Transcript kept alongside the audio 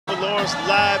Lawrence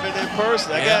live and in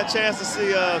person. I got a chance to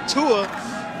see Tua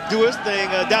do his thing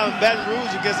down in Baton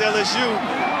Rouge against LSU.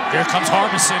 Here comes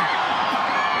Harbison.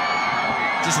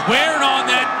 Just wearing on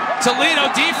that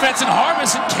Toledo defense, and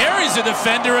Harbison carries the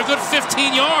defender a good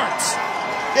 15 yards.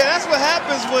 Yeah, that's what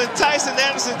happens when Tyson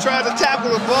Anderson tries to tackle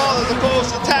the ball as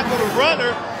opposed to tackle the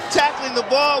runner. Tackling the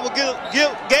ball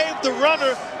gave the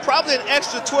runner probably an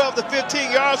extra 12 to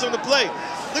 15 yards on the play.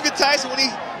 Look at Tyson when he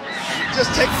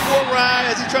just takes for a ride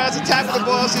as he tries to tackle the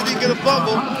ball, see if he can get a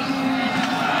fumble.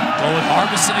 Go with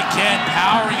Harbison again,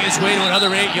 powering his way to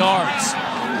another 8 yards.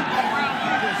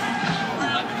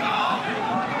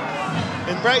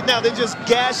 And right now they're just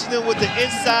gashing them with the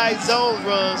inside zone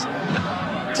runs,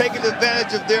 taking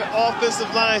advantage of their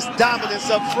offensive line's dominance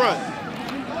up front.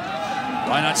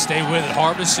 Why not stay with it?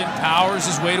 Harbison powers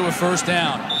his way to a first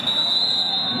down.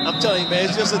 I'm telling you, man,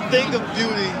 it's just a thing of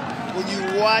beauty when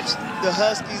you watch the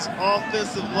Huskies'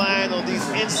 offensive line on these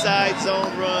inside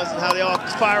zone runs and how they all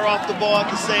fire off the ball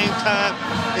at the same time,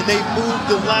 and they move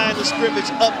the line of scrimmage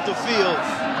up the field.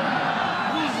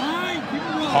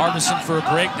 Harbison for a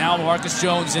break. Now Marcus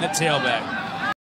Jones in at tailback.